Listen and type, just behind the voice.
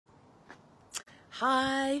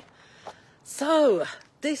Hi. So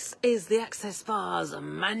this is the Access Bars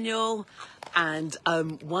manual, and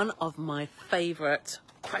one of my favorite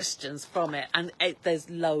questions from it, and there's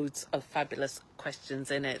loads of fabulous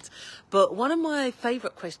questions in it, but one of my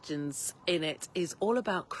favorite questions in it is all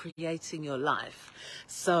about creating your life.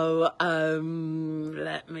 So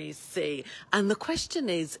let me see, and the question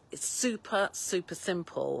is super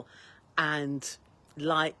simple, and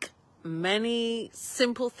like many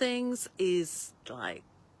simple things is like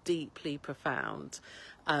deeply profound.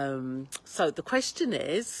 So the question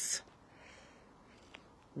is,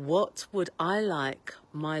 what would I like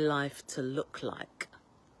my life to look like?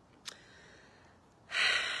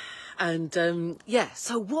 And yeah,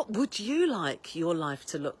 so what would you like your life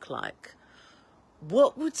to look like?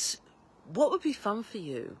 What would be fun for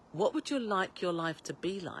you? What would you like your life to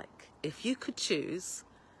be like if you could choose?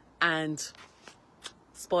 And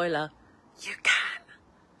spoiler, you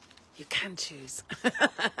can choose.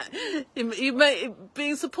 You may,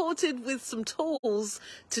 being supported with some tools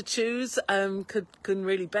to choose can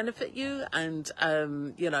really benefit you, and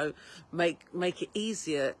you know, make it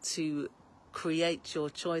easier to create your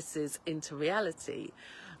choices into reality.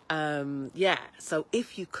 Yeah, so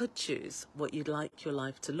if you could choose what you'd like your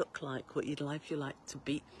life to look like, what you'd like your life to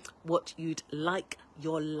be, what you'd like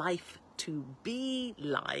your life to be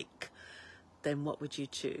like, then what would you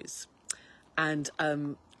choose? And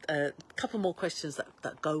a couple more questions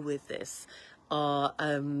that go with this are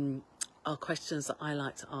questions that I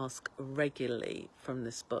like to ask regularly from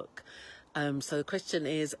this book. So the question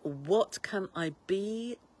is, what can I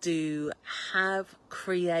be, do, have,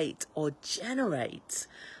 create, or generate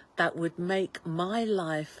that would make my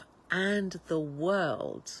life and the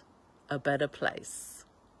world a better place?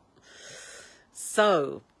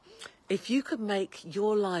 So if you could make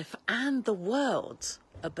your life and the world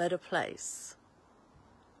a better place,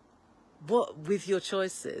 what, with your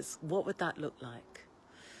choices, what would that look like?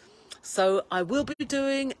 So I will be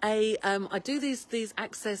doing I do these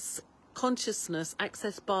Access Consciousness,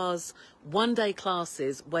 Access Bars one-day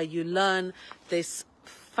classes where you learn this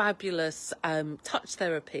fabulous touch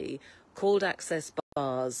therapy called Access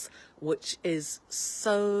Bars, which is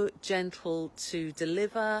so gentle to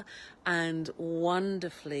deliver and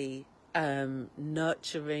wonderfully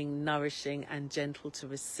nurturing, nourishing, and gentle to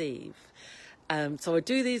receive. So I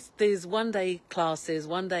do these one-day classes,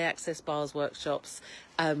 one-day Access Bars workshops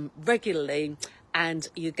regularly, and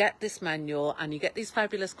you get this manual and you get these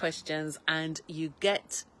fabulous questions, and you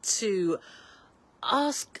get to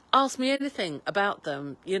ask me anything about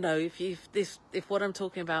them. You know, if what I'm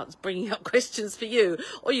talking about is bringing up questions for you,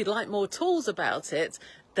 or you'd like more tools about it,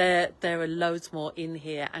 there are loads more in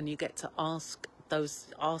here, and you get to ask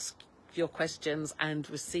your questions and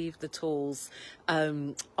receive the tools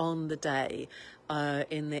on the day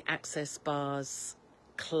in the Access Bars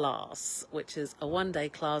class, which is a one-day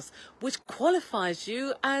class which qualifies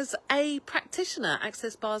you as a practitioner,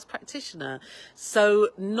 Access Bars practitioner. So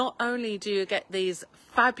not only do you get these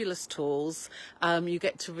fabulous tools, you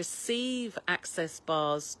get to receive Access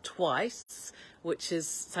Bars twice, which is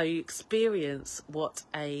so you experience what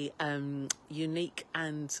a unique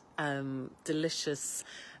and delicious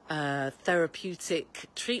therapeutic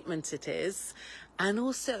treatment it is. And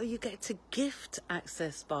also you get to gift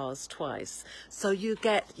Access Bars twice. So you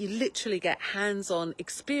literally get hands-on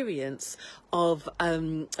experience of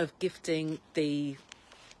gifting the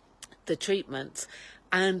treatment.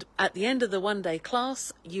 And at the end of the one-day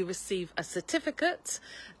class, you receive a certificate,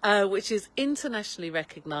 which is internationally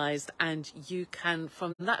recognized, and you can,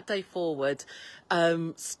 from that day forward,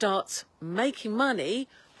 start making money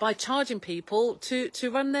by charging people to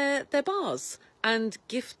run their bars and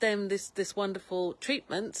gift them this wonderful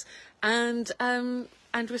treatment, and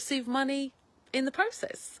receive money in the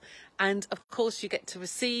process. And of course, you get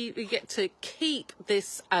to keep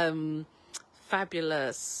this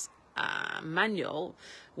fabulous manual,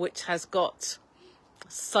 which has got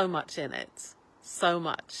so much in it, so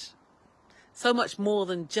much more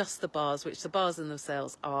than just the bars, which the bars in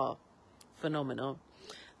themselves are phenomenal.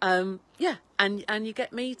 Yeah, and you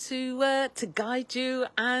get me to guide you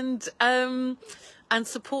and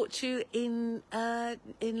support you in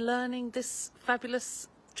learning this fabulous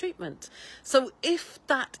treatment. So if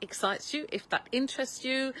that excites you, if that interests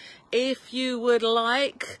you, if you would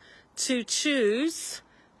like to choose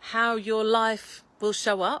how your life will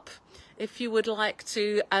show up, if you would like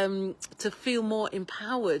to feel more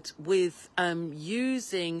empowered with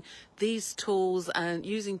using these tools and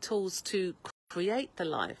using tools to create the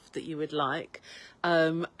life that you would like,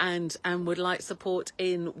 and would like support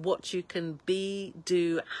in what you can be,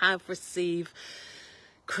 do, have, receive,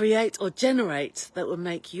 create or generate that will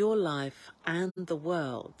make your life and the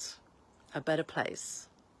world a better place,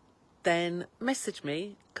 then message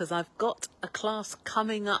me, because I've got a class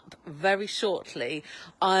coming up very shortly.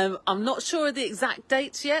 I'm not sure of the exact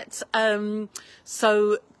dates yet,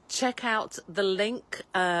 so check out the link,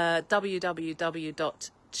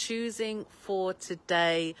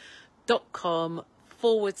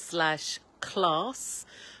 www.choosingfortoday.com/class,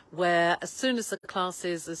 where as soon as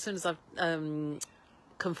I've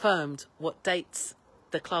confirmed what dates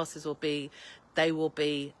the classes will be, they will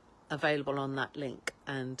be available on that link,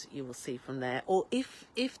 and you will see from there. Or if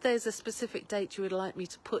there's a specific date you would like me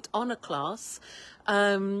to put on a class,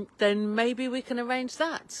 then maybe we can arrange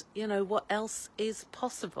that. You know, what else is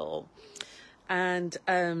possible? And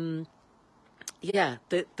yeah,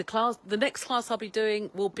 the next class I'll be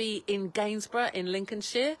doing will be in Gainsborough in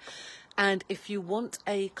Lincolnshire. And if you want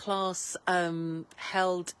a class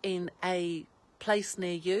held in a place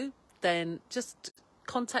near you, then just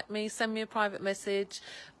contact me, send me a private message,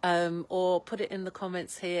 or put it in the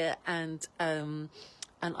comments here, and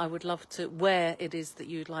I would love to, where it is that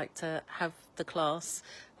you'd like to have the class.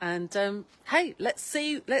 And hey, let's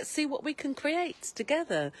see what we can create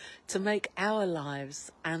together to make our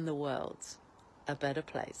lives and the world a better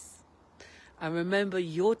place. And remember,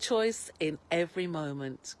 your choice in every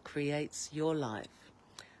moment creates your life.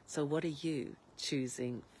 So what are you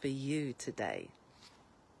choosing for you today?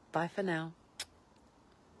 Bye for now.